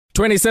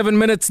27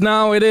 minutes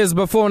now. It is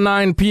before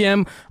 9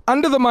 p.m.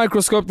 Under the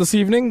microscope this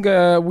evening,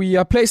 we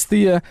placed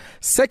the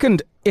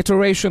second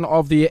iteration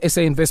of the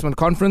SA Investment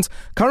Conference,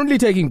 currently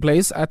taking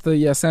place at the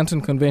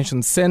Sandton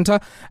Convention Centre.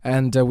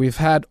 And we've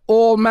had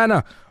all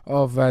manner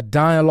of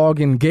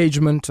dialogue,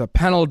 engagement,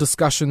 panel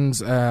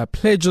discussions,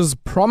 pledges,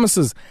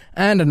 promises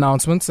and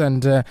announcements.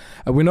 And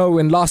we know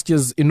in last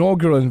year's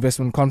inaugural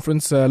investment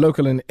conference,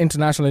 local and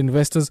international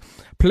investors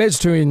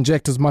pledged to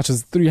inject as much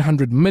as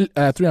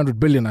 300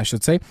 billion, I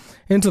should say,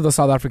 into the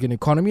South African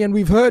economy. And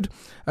we've heard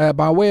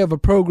by way of a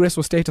progress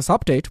or status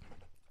update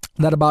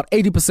that about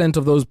 80%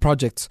 of those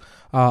projects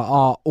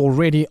are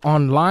already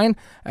online.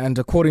 And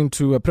according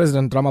to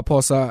President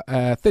Ramaphosa,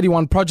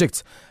 31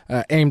 projects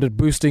aimed at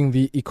boosting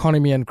the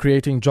economy and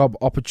creating job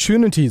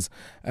opportunities.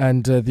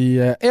 And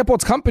the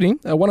airports company,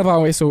 one of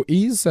our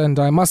SOEs, and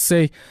I must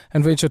say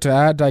and venture to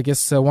add, I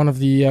guess one of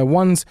the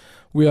ones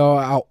we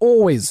are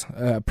always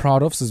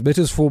proud of,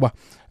 Sithebe,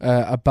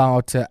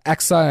 about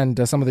ACSA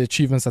and some of the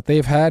achievements that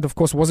they've had. Of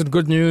course, it wasn't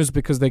good news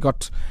because they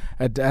got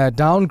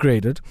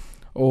downgraded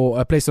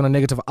or placed on a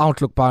negative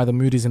outlook by the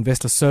Moody's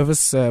Investor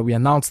Service. We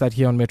announced that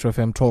here on Metro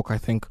FM Talk, I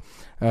think,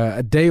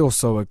 a day or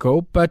so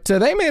ago. But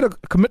they made a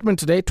commitment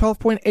today,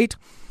 12.8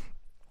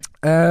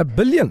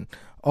 billion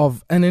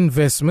of an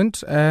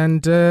investment.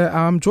 And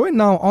I'm joined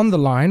now on the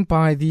line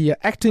by the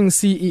acting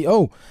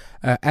CEO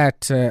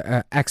at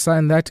ACSA,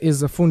 and that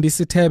is Fundi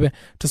Sithebe,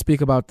 to speak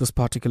about this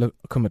particular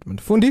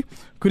commitment. Fundi,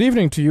 good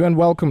evening to you and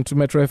welcome to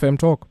Metro FM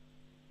Talk.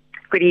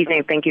 Good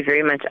evening. Thank you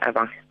very much,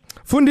 Abang.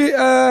 Fundi,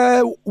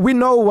 we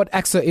know what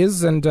ACSA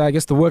is, and I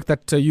guess the work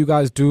that you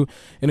guys do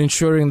in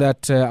ensuring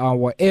that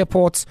our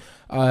airports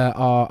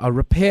are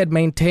repaired,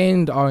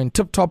 maintained, are in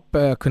tip-top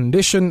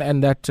condition,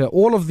 and that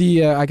all of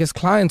the,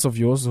 clients of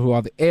yours, who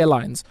are the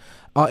airlines,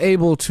 are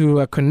able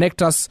to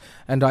connect us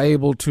and are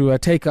able to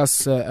take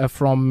us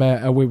from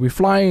where we're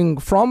flying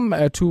from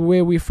to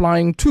where we're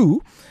flying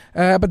to.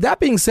 But that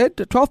being said,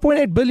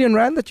 12.8 billion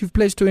rand that you've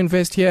pledged to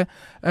invest here,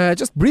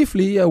 just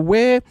briefly,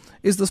 where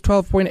is this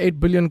 12.8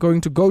 billion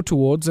going to go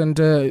towards? And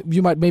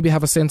you might maybe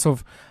have a sense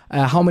of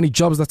how many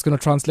jobs that's going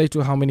to translate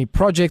to, how many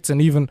projects,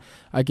 and even,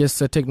 I guess,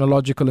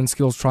 technological and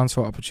skills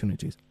transfer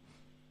opportunities.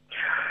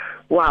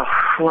 Wow,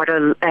 what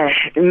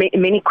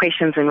many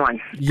questions in one.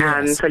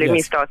 Yes, so let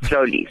me start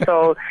slowly.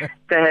 So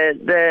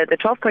the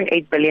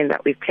 12.8 billion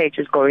that we've pledged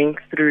is going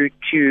through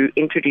to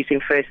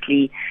introducing,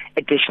 firstly,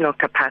 additional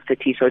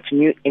capacity. So it's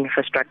new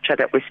infrastructure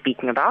that we're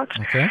speaking about.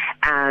 Okay.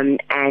 And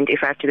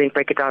if I have to then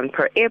break it down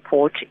per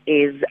airport,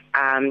 is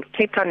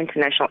Cape Town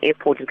International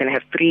Airport is going to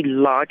have 3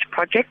 large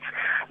projects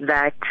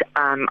that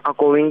are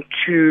going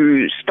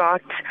to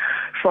start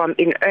from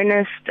in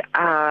earnest,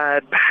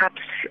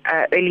 perhaps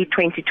early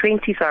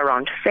 2020, so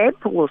around Feb.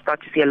 We'll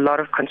start to see a lot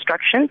of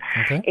construction.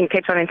 Okay. In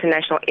Cape Town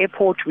International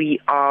Airport, we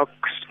are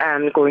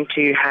going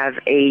to have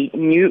a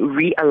new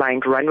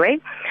realigned runway,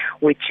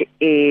 which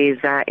is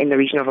in the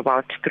region of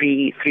about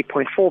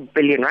 3.4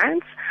 billion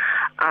rands.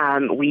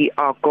 We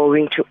are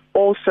going to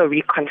also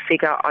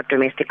reconfigure our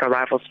domestic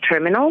arrivals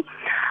terminal,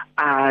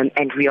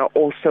 and we are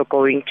also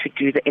going to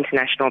do the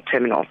international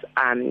terminals.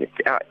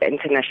 Our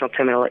international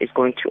terminal is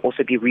going to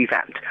also be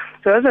revamped.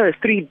 So those are the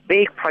 3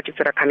 big projects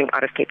that are coming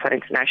out of Cape Town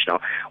International.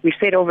 We've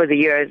said over the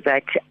years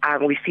that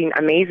we've seen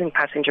amazing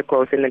passenger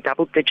growth in the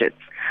double digits,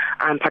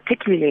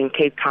 particularly in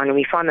Cape Town, and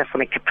we found that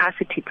from a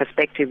capacity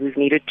perspective, we've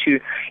needed to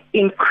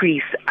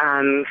increase,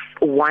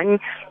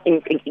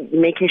 in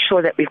making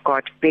sure that we've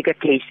got bigger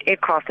gauge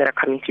aircraft that are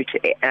coming through to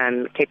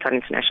Cape Town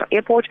International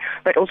Airport,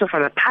 but also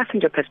from a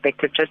passenger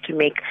perspective, just to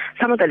make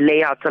some of the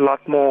layouts a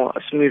lot more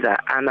smoother.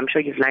 I'm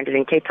sure you've landed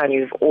in Cape Town,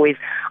 you've always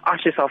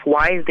asked yourself,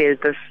 why is there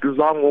this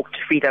long walk to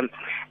freedom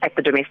at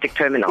the domestic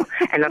terminal?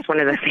 And that's one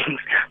of the things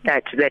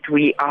that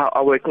we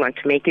are working on,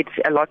 to make it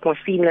a lot more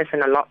seamless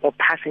and a lot more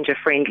passenger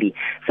friendly.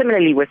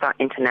 Similarly with our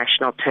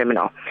international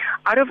terminal.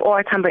 Out of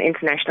OR Tambo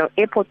International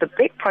Airport, the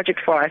big project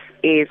for us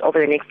is over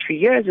the next 2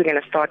 years, we're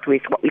going to start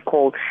with what we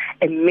call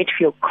a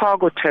midfield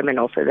cargo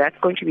terminal. So that's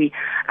going to be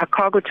a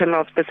cargo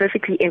terminal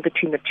specifically in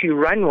between the 2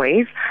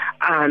 runways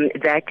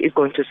that is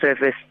going to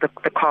service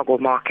the cargo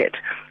market.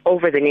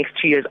 Over the next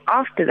 2 years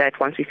after that,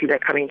 once we see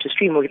that coming into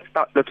stream, we'll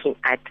start looking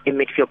at a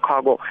midfield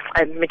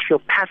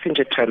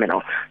passenger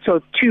terminal.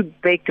 So 2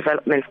 big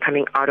developments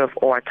coming out of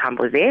OR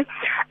Tambo there,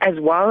 as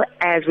well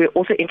as we're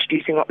also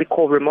introducing what we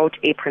call remote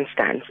apron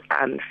stands.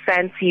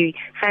 Fancy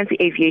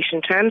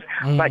aviation terms,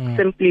 but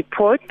simply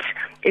put,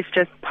 it's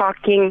just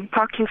parking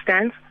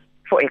stands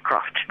for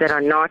aircraft that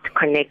are not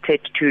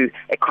connected to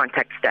a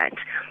contact stand.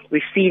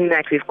 We've seen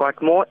that we've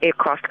got more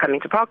aircraft coming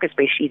to park,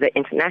 especially the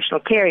international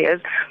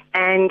carriers,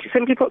 and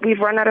simply put, we've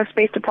run out of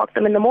space to park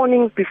them in the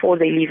mornings before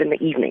they leave in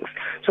the evenings.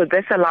 So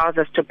this allows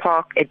us to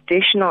park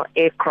additional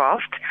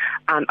aircraft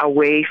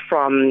away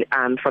from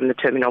the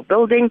terminal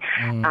building,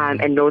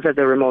 and those are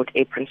the remote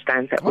apron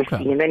stands that we're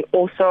seeing. And then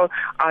also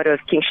out of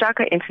King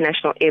Shaka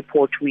International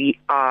Airport, we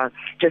are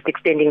just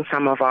extending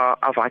some of our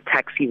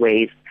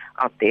taxiways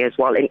up there as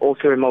well, and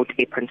also remote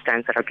apron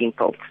stands that are being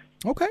built.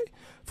 Okay.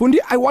 Fundi,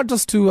 I want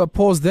us to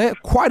pause there.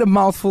 Quite a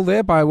mouthful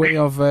there by way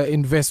of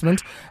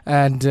investment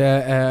and,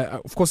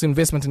 of course,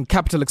 investment in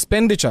capital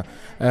expenditure,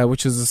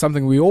 which is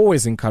something we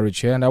always encourage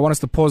here. And I want us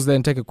to pause there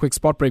and take a quick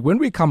spot break. When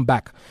we come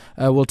back,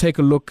 we'll take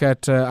a look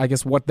at, I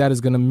guess, what that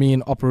is going to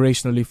mean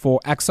operationally for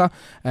ACSA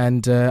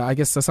and, I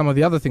guess, some of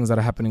the other things that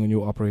are happening in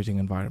your operating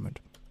environment.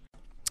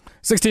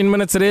 16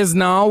 minutes it is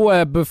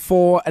now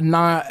before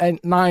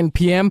 9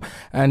 p.m.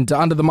 And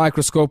under the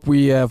microscope,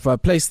 we have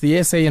placed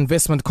the SA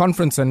Investment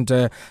Conference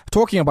and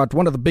talking about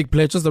one of the big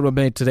pledges that were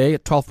made today, a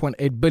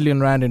 12.8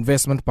 billion rand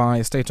investment by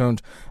a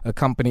state-owned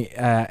company,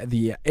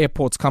 the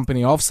Airports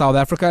Company of South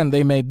Africa. And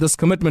they made this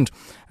commitment,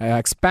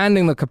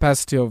 expanding the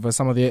capacity of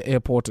some of the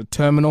airport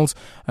terminals,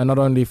 not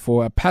only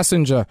for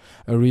passenger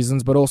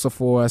reasons, but also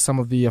for some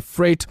of the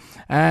freight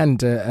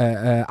and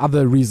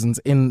other reasons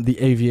in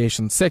the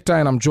aviation sector.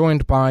 And I'm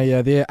joined by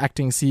their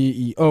acting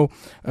CEO,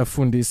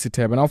 Fundi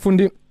Sithebe. Now,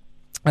 Fundi,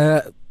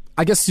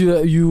 I guess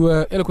you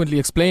eloquently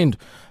explained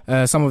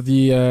some of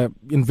the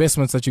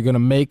investments that you're going to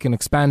make in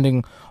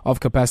expanding of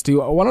capacity.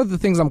 One of the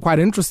things I'm quite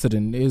interested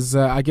in is,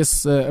 I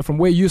guess, from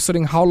where you're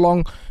sitting, how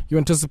long you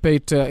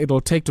anticipate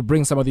it'll take to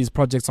bring some of these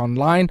projects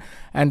online,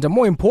 and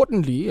more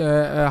importantly,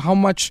 how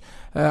much,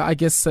 I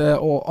guess,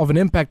 of an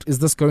impact is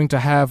this going to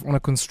have on a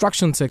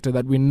construction sector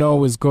that we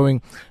know is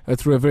going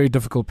through a very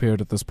difficult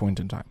period at this point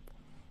in time?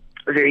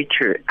 Very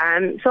true.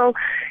 So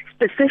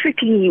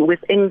specifically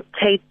within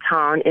Cape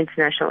Town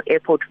International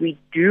Airport, we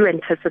do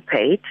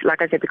anticipate,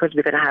 like I said, because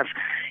we're going to have,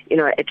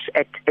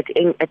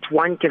 at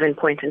one given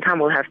point in time,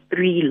 we'll have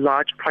 3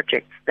 large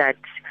projects that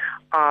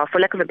are,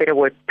 for lack of a better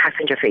word,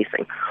 passenger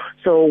facing.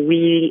 So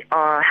we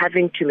are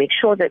having to make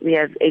sure that we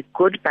have a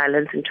good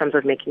balance in terms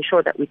of making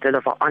sure that we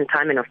deliver on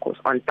time and, of course,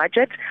 on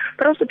budget,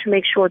 but also to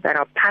make sure that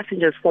our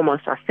passengers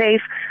foremost are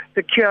safe,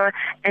 secure,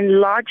 and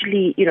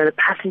largely, the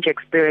passenger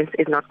experience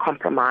is not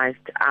compromised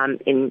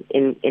in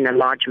a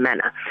large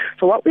manner.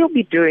 So what we'll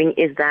be doing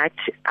is that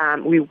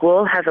we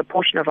will have a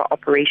portion of our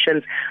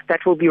operations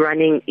that will be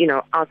running,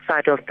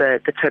 outside of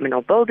the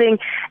terminal building,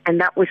 and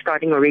that was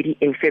starting already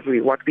in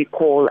February, what we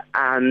call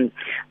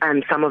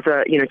some of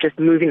the, just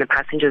moving the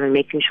passengers and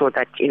making sure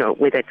that,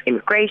 whether it's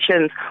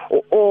immigration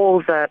or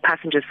all the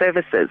passenger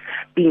services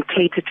being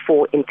catered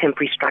for in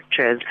temporary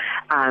structures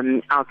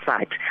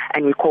outside.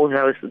 And we call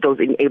those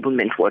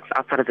enablement works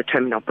outside of the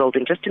terminal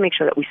building, just to make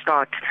sure that we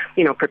start,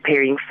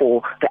 preparing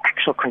for the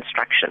actual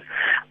construction.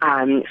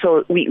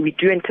 So we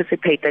do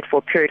anticipate that for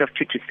a period of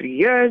 2 to 3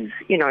 years,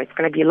 it's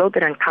going to be a little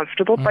bit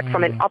uncomfortable, but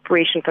from an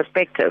operation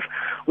perspective,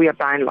 we are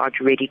by and large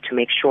ready to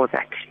make sure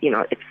that,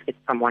 it's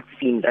somewhat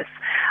seamless.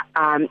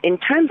 In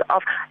terms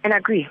of, and I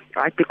agree,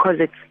 right, because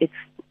it's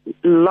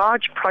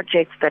large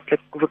projects that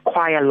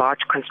require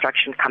large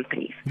construction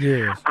companies.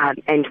 Yes.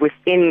 And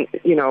within,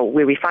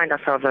 where we find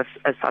ourselves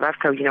as South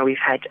Africa, we've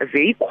had a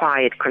very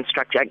quiet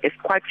construction. It's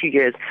quite a few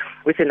years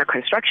within the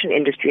construction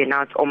industry, and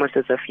now it's almost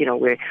as if,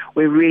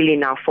 we're really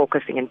now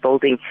focusing and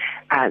building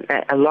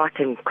a lot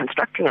and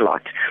constructing a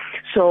lot.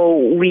 So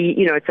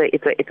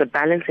it's a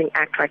balancing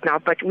act right now,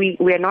 but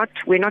we're not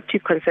too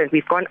concerned.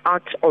 We've gone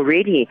out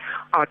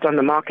on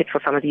the market for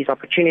some of these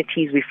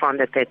opportunities. We found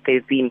that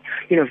they've been,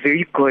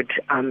 very good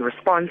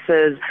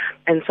responses.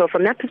 And so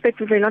from that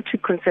perspective, we're not too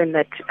concerned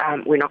that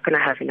we're not going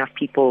to have enough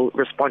people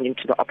responding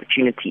to the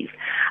opportunities.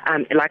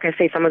 Like I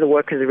say, some of the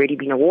work has already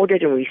been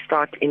awarded, and we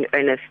start in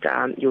earnest,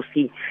 you'll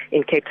see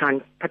in Cape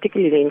Town,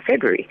 particularly in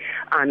February.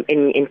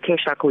 In King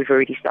Shaka, we've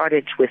already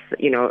started with,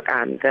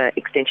 the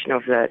extension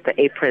of the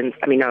aprons,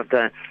 of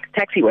the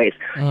taxiways.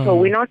 So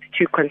we're not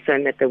too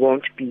concerned that there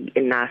won't be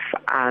enough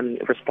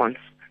response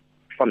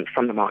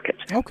from the market.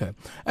 Okay.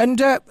 And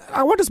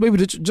I want us maybe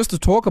just to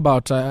talk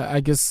about,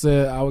 I guess,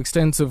 our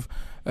extensive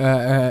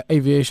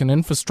aviation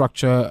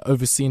infrastructure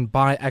overseen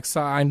by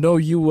ACSA. I know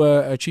you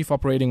were a chief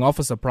operating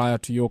officer prior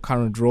to your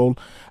current role.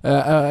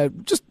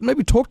 Just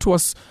maybe talk to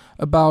us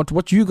about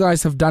what you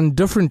guys have done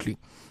differently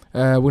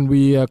when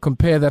we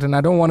compare that. And I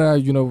don't want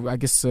to, I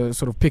guess,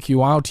 sort of pick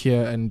you out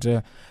here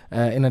and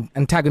in an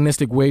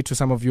antagonistic way to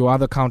some of your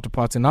other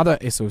counterparts in other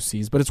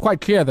SOCs. But it's quite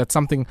clear that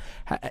something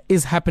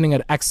is happening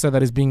at ACSA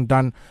that is being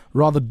done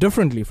rather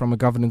differently from a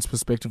governance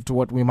perspective to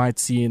what we might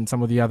see in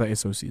some of the other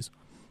SOCs.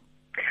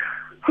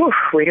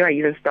 Where do I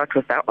even start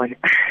with that one?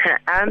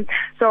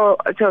 So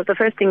the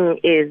first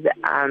thing is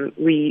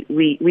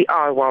we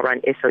are a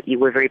well-run SOE.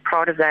 We're very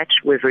proud of that.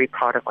 We're very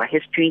proud of our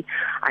history.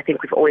 I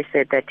think we've always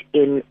said that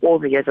in all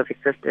the years of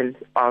existence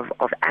of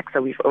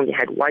ACSA, we've only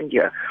had 1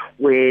 year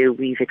where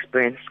we've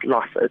experienced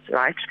losses,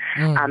 right?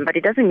 But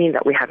it doesn't mean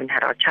that we haven't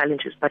had our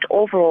challenges. But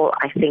overall,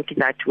 I think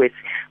that with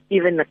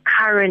even the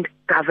current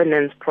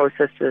governance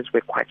processes,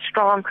 we're quite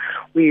strong.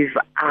 We've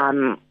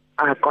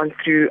gone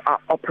through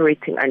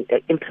operating and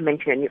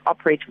implementing a new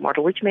operating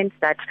model, which means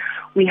that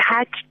we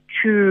had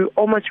to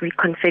almost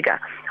reconfigure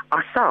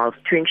ourselves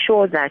to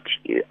ensure that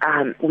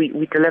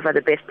we deliver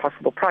the best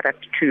possible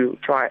product to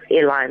our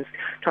airlines,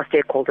 to our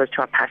stakeholders,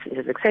 to our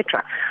passengers,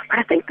 etc. But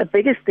I think the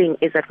biggest thing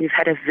is that we've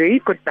had a very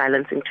good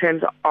balance in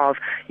terms of,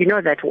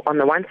 that on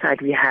the one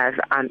side we have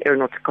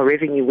aeronautical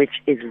revenue,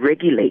 which is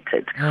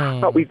regulated,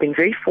 but we've been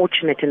very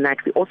fortunate in that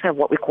we also have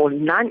what we call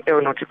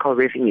non-aeronautical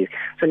revenue.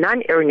 So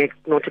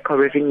non-aeronautical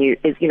revenue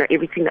is,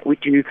 everything that we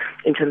do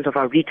in terms of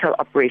our retail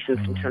operations,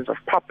 in terms of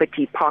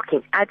property,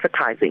 parking,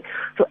 advertising.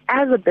 So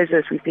as a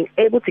business, we've been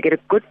able to get a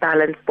good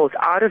balance both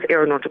out of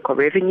aeronautical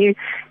revenue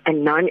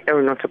and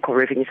non-aeronautical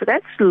revenue. So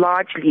that's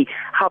largely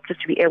helped us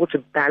to be able to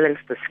balance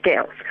the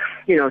scales.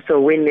 So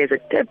when there's a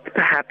dip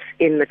perhaps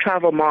in the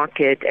travel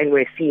market and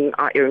we're seeing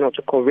our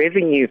aeronautical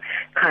revenue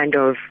kind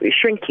of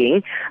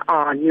shrinking,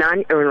 our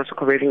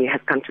non-aeronautical revenue has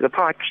come to the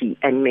party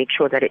and make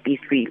sure that at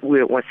least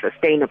we're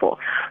sustainable.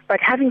 But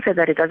having said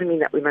that, it doesn't mean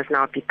that we must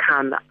now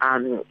become,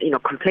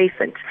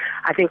 complacent.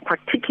 I think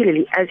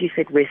particularly, as you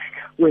said, with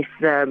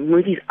the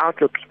Moody's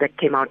outlook that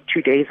came out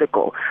 2 days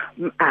ago,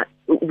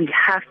 we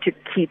have to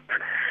keep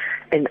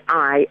an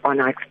eye on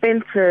our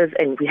expenses,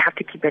 and we have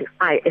to keep an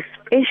eye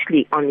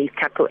especially on these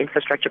capital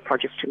infrastructure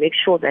projects to make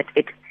sure that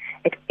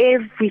at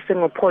every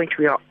single point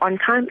we are on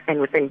time and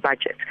within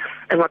budget.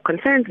 And what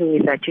concerns me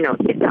is that,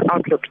 if the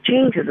outlook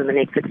changes in the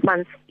next 6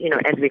 months,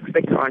 as we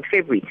expect around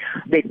February,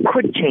 they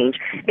could change.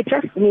 It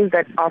just means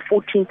that our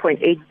 14.8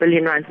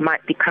 billion rands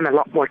might become a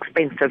lot more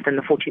expensive than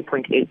the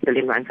 14.8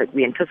 billion rands that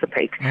we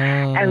anticipate.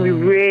 And we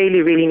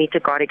really, really need to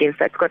guard against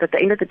that, because at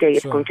the end of the day,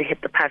 it's going to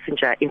hit the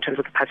passenger in terms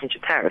of the passenger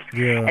tariffs.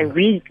 Yeah. And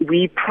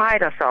we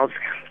pride ourselves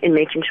in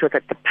making sure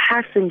that the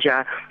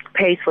passenger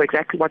pays for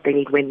exactly what they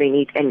need when they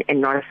need and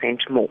not a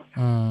cent more.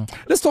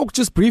 Let's talk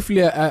just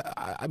briefly,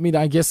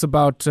 I guess,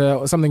 about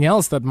something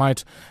else that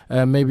might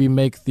maybe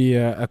make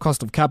the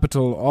cost of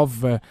capital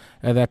of that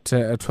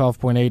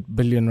 12.8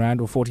 billion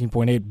rand or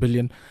 14.8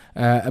 billion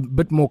a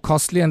bit more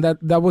costly, and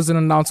that was an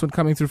announcement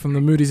coming through from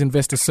the Moody's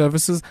Investor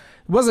Services.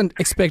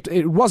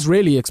 It was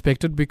really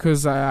expected,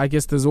 because I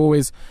guess there's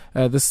always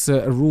this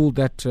rule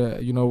that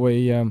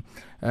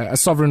a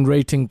sovereign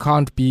rating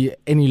can't be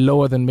any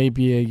lower than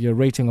maybe a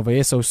rating of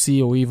a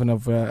SOC or even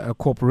of a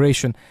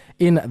corporation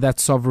in that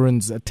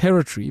sovereign's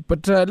territory.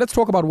 But let's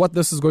talk about what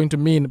this is going to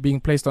mean,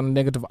 being placed on a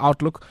negative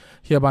outlook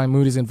here by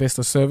Moody's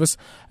Investor Service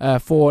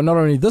for not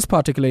only this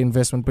particular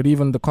investment, but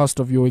even the cost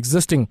of your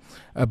existing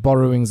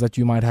borrowings that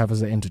you might have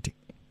as an entity.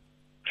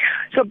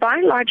 So by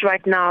and large,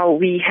 right now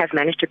we have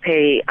managed to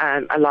pay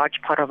a large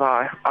part of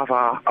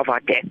our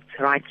debt,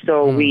 right?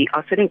 So we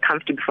are sitting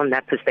comfortably from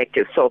that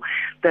perspective. So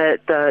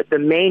the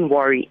main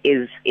worry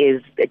is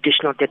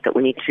additional debt that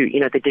we need to,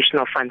 the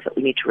additional funds that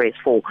we need to raise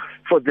for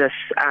this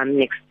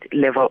next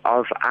level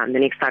of the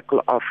next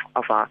cycle of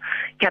our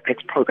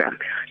capex program.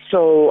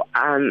 So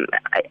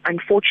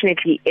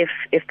unfortunately, if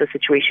the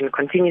situation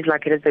continues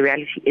like it is, the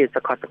reality is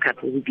the cost of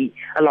capital will be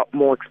a lot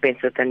more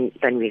expensive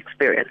than we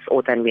experience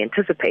or than we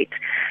anticipate.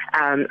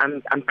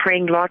 I'm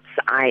praying lots,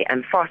 I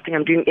am fasting,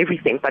 I'm doing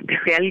everything, but the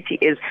reality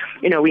is,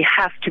 we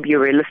have to be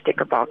realistic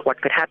about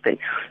what could happen.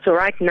 So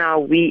right now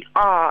we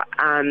are,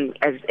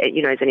 as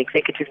an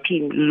executive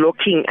team,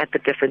 looking at the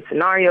different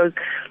scenarios,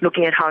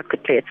 looking at how it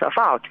could play itself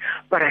out.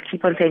 But I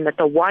keep on saying that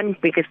the one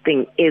biggest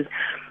thing is,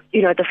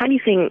 the funny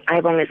thing,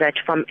 Ibong, is that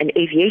from an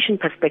aviation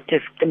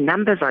perspective, the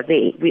numbers are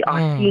there. We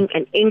are seeing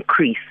an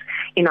increase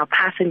in our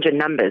passenger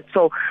numbers.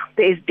 So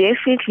there is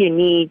definitely a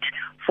need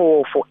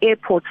for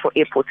airports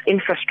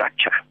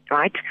infrastructure,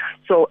 right?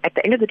 So at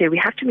the end of the day, we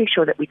have to make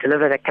sure that we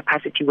deliver that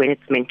capacity when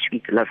it's meant to be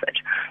delivered.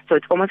 So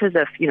it's almost as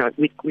if,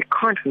 we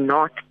can't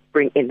not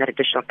bring in that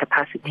additional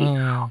capacity.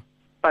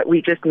 But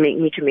we just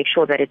need to make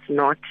sure that it's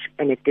not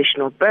an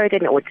additional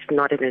burden or it's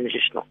not an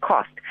additional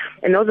cost.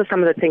 And those are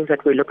some of the things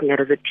that we're looking at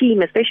as a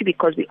team, especially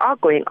because we are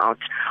going out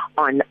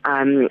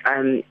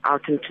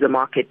out into the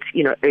market,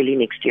 early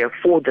next year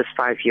for this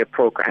 5-year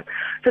program.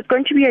 So it's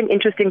going to be an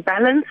interesting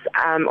balance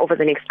over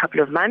the next couple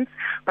of months.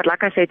 But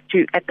like I said,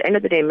 at the end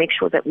of the day, make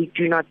sure that we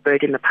do not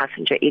burden the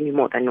passenger any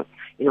more than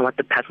what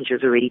the passenger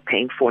is already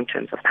paying for in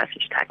terms of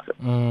passenger taxes.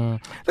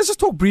 Let's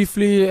just talk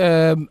briefly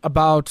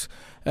about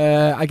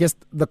I guess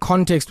the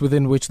context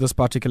within which this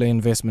particular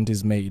investment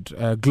is made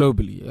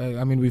globally.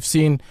 We've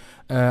seen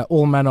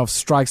all manner of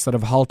strikes that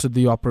have halted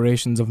the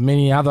operations of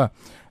many other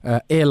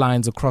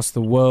airlines across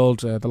the world,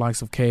 the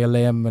likes of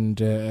KLM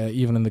and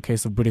even in the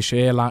case of British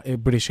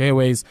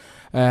Airways.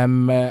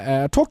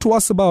 Talk to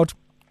us about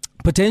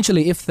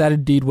potentially, if that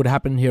indeed would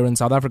happen here in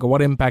South Africa,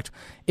 what impact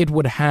it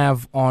would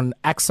have on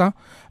ACSA,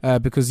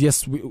 because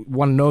yes,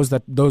 one knows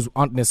that those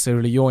aren't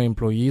necessarily your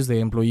employees, they're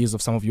employees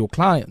of some of your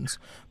clients,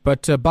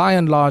 but by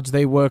and large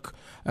they work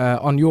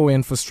on your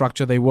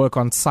infrastructure, they work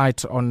on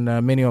site on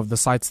many of the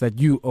sites that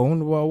you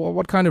own. Well,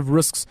 what kind of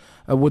risks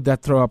would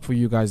that throw up for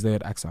you guys there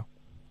at ACSA?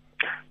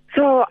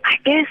 So I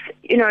guess,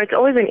 it's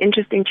always an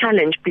interesting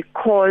challenge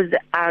because,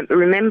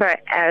 remember,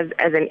 as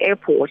an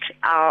airport,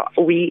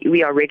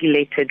 we are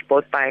regulated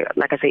both by,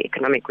 like I say,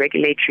 economic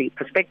regulatory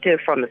perspective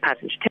from the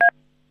passenger tariff.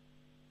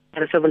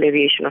 the Civil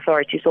Aviation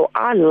Authority. So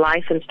our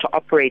license to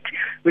operate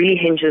really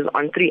hinges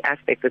on three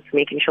aspects. It's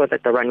making sure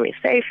that the runway is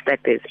safe, that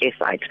there's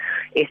airside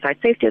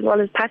safety, as well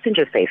as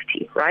passenger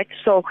safety, right?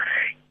 So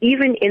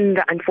even in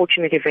the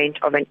unfortunate event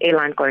of an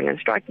airline going on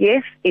strike,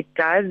 yes, it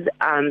does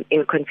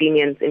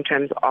inconvenience in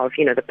terms of,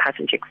 the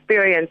passenger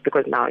experience,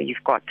 because now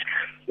you've got,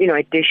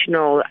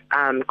 additional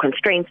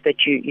constraints that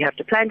you have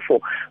to plan for.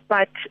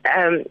 But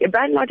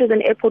by and large, as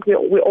an airport,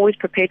 we're always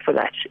prepared for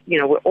that.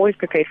 We're always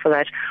prepared for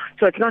that.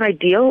 So it's not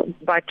ideal,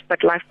 but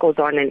life goes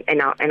on,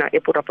 and our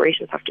airport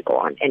operations have to go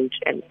on, and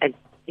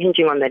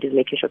hinging on that is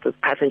making sure the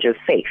passengers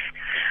are safe.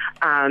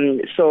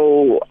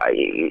 So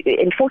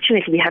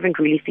unfortunately, we haven't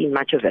really seen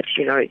much of it.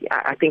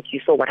 I think you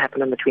saw what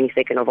happened on the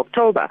 22nd of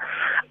October,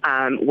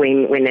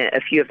 when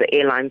a few of the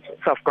airlines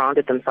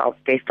self-grounded themselves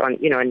based on,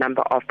 a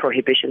number of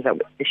prohibitions that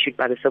were issued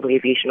by the Civil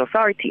Aviation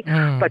Authority.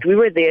 But we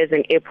were there as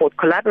an airport,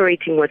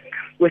 collaborating with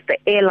the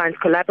airlines,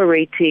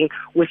 collaborating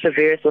with the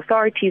various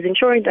authorities,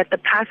 ensuring that the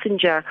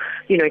passenger,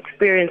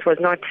 experience was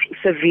not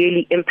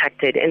severely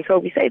impacted. And so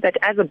we say that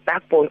as a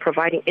backbone,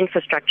 providing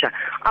infrastructure,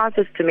 ours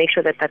is to make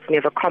sure that that's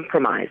never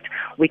compromised.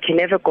 We can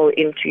never go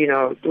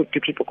into, do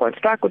people go on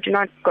strike or do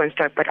not go on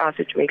strike, but ours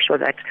is to make sure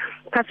that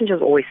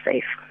passengers are always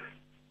safe.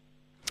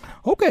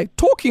 Okay,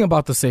 talking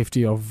about the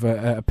safety of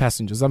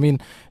passengers, I mean,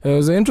 there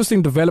was an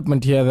interesting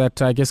development here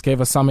that I guess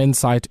gave us some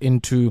insight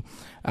into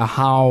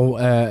how,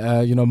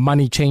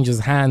 money changes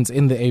hands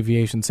in the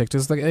aviation sector.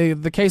 It's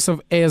the case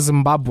of Air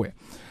Zimbabwe.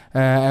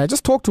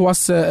 Just talk to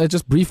us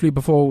just briefly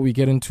before we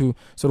get into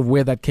sort of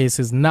where that case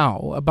is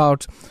now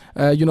about,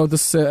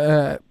 this,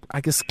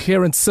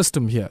 clearance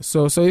system here.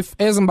 So if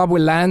Air Zimbabwe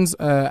lands,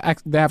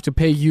 they have to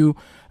pay you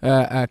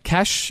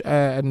cash,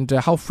 and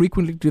how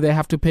frequently do they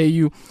have to pay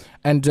you?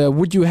 And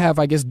would you have,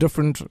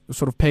 different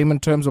sort of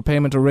payment terms or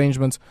payment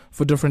arrangements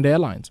for different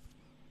airlines?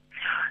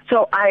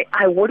 So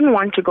I wouldn't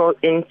want to go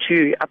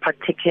into a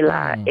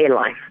particular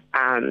airline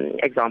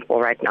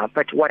example right now.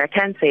 But what I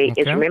can say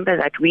is, remember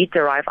that we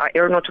derive our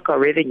aeronautical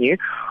revenue,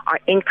 our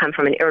income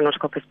from an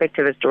aeronautical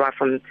perspective is derived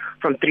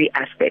from three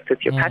aspects.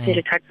 It's your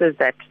passenger taxes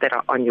that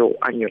are on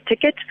your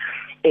ticket.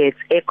 It's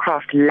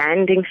aircraft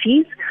landing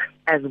fees,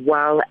 as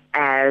well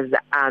as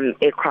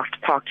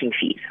aircraft parking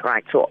fees,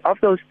 right? So of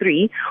those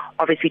three,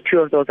 obviously two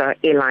of those are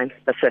airline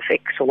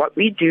specific. So what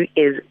we do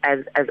is, as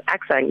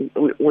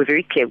ACSA, we're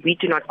very clear, we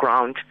do not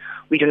ground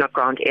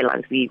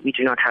airlines. We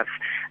do not have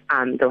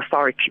the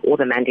authority or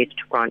the mandate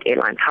to ground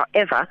airlines.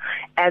 However,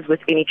 as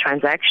with any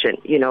transaction,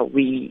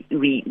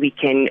 we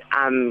can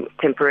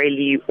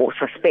temporarily or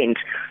suspend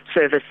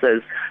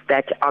services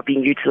that are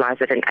being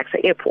utilized at an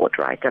ACSA airport,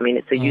 right? I mean,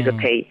 it's a user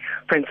pay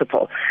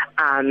principle.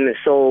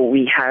 So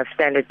we have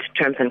standard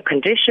terms and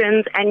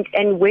conditions,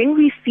 and when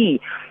we see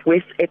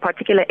with a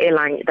particular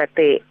airline that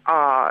there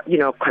are,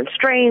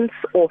 constraints,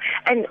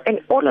 and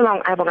all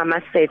along, I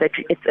must say that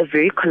it's a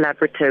very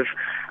collaborative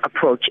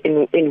approach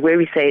in where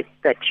we say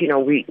that,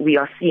 we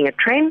are seeing a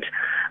trend.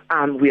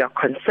 We are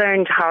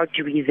concerned. How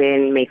do we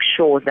then make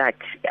sure that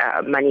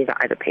monies are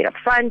either paid up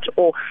front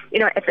or,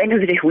 at the end of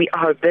the day, we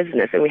are a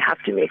business and we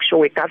have to make sure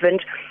we're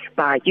governed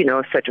by,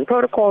 certain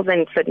protocols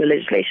and certain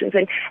legislations,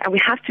 and we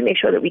have to make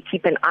sure that we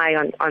keep an eye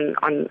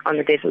on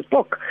the debtor's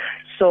book.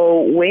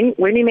 So when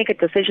we make a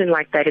decision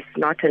like that, it's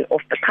not an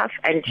off the cuff,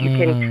 and you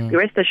can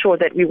rest assured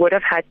that we would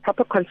have had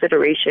proper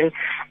consideration,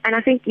 and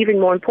I think even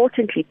more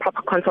importantly,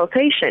 proper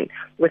consultation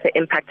with the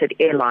impacted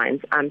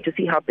airlines to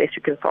see how best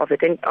we can solve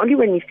it. And only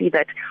when we see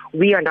that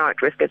we are now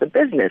at risk as a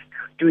business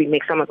do we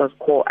make some of those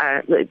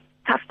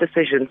tough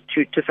decisions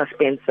to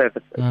suspend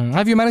services.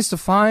 Have you managed to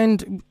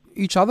find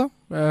each other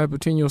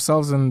between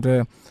yourselves and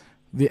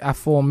the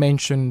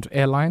aforementioned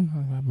airline?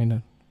 I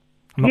mean,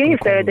 yes,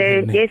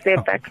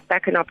 they're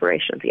back in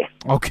operations. Yes.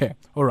 Okay,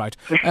 all right.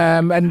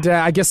 And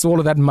I guess all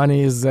of that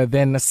money is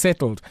then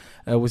settled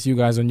with you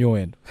guys on your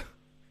end.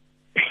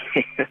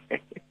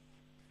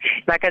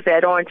 Like I said, I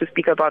don't want to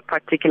speak about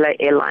particular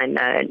airline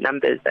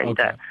numbers and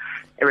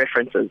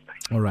references.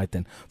 All right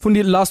then.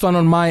 Fundi, last one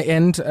on my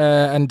end,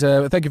 and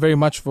thank you very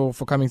much for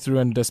coming through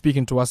and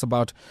speaking to us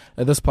about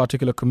this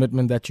particular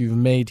commitment that you've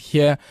made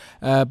here.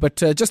 But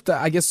just,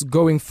 I guess,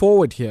 going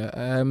forward here,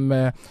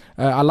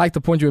 I like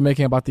the point you were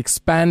making about the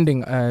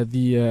expanding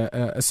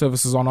the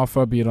services on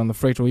offer, be it on the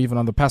freight or even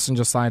on the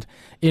passenger side,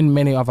 in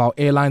many of our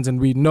airlines. And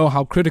we know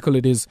how critical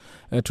it is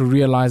to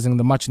realizing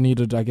the much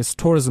needed, I guess,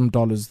 tourism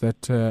dollars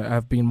that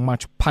have been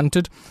much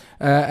punted.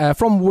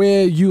 From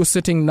where you're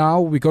sitting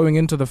now, we're going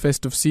into the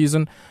festive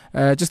season.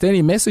 Just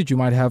any message you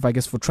might have, I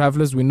guess, for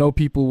travelers. We know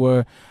people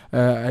were,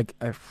 how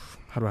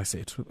do I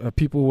say it?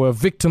 People were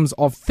victims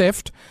of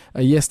theft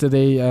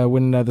yesterday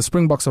when the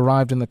Springboks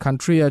arrived in the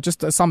country.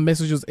 Just some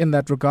messages in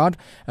that regard,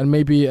 and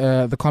maybe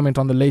the comment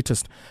on the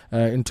latest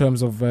in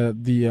terms of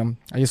the,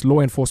 I guess, law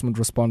enforcement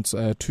response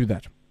to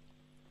that.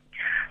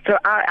 So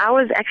I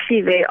was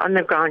actually there on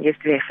the ground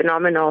yesterday.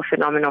 Phenomenal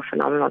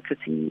to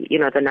see,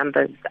 the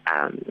numbers,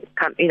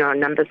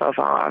 numbers of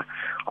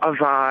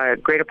our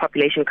greater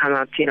population come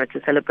out,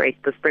 to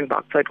celebrate the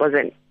Springbok. So it was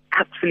an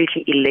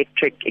absolutely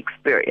electric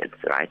experience,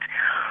 right?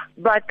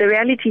 But the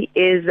reality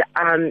is,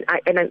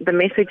 the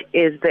message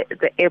is that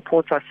the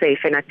airports are safe.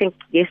 And I think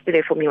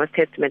yesterday for me was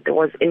testament. There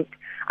was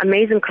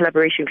amazing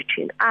collaboration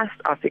between us,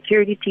 our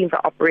security teams,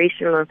 our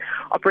operational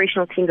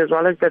teams, as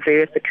well as the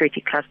various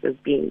security clusters,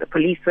 being the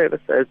police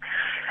services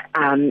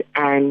and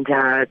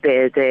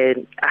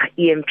the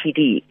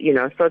EMPD.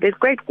 So there's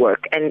great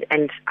work,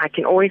 and I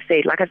can always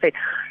say, like I said,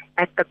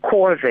 at the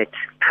core of it,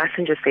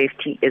 passenger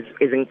safety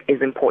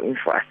is important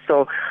for us.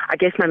 So I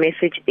guess my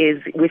message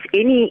is, with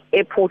any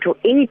airport or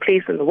any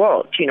place in the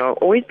world,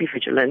 always be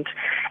vigilant,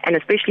 and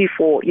especially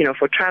for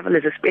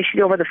travelers,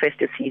 especially over the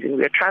festive season,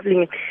 we are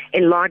traveling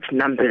in large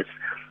numbers.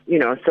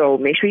 So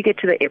make sure you get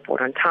to the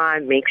airport on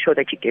time. Make sure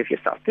that you give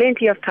yourself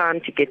plenty of time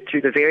to get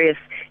through the various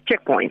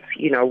checkpoints.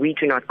 We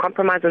do not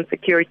compromise on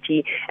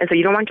security. And so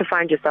you don't want to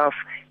find yourself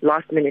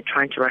last minute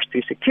trying to rush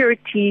through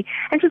security.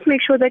 And just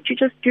make sure that you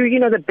just do,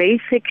 the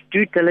basic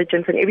due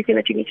diligence and everything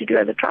that you need to do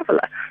as a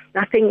traveler.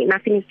 Nothing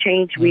has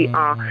changed. We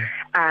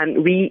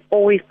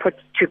always put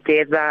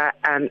together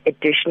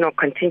additional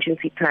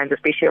contingency plans,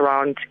 especially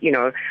around,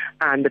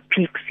 the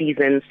peak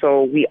season.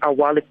 So we are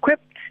well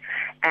equipped.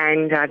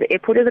 And the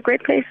airport is a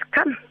great place.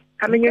 Come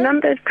in your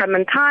numbers, come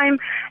in time,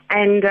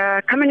 and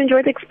come and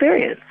enjoy the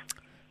experience.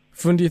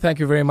 Fundi, thank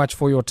you very much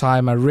for your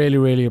time. I really,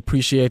 really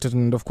appreciate it.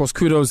 And of course,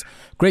 kudos.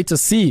 Great to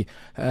see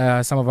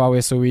some of our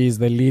SOEs,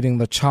 they're leading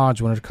the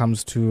charge when it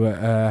comes to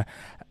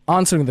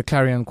answering the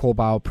clarion call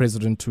by our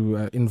president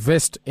to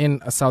invest in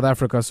South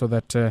Africa so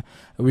that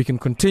we can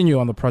continue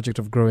on the project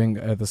of growing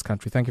this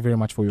country. Thank you very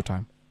much for your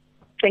time.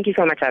 Thank you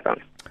so much, Adam.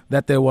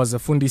 That there was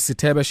Fundi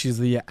Sithebe. She's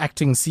the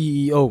acting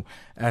CEO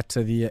at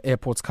the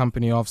Airports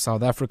Company of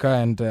South Africa,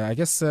 and I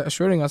guess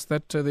assuring us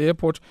that the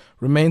airport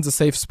remains a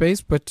safe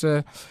space. But,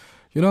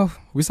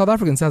 we South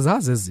Africans,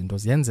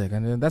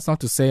 and that's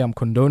not to say I'm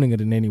condoning it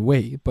in any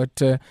way, but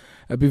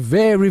be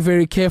very,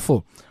 very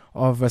careful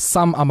of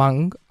some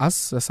among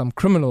us, some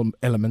criminal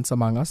elements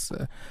among us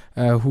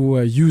who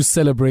use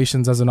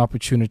celebrations as an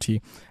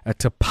opportunity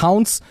to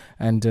pounce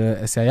and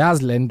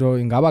siyayazi lento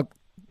ingaba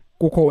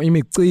kukho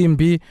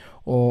imicimbi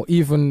or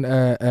even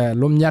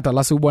lomnyata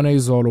lasubona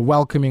izolo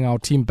welcoming our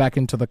team back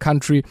into the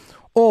country,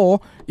 or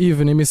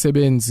even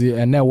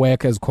imisebenzi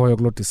network as khoyo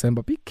kulo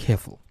December. Be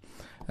careful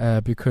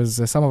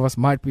because some of us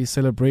might be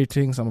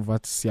celebrating, some of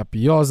us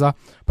siyabhiyoza,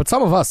 but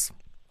some of us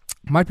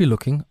might be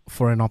looking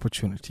for an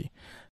opportunity.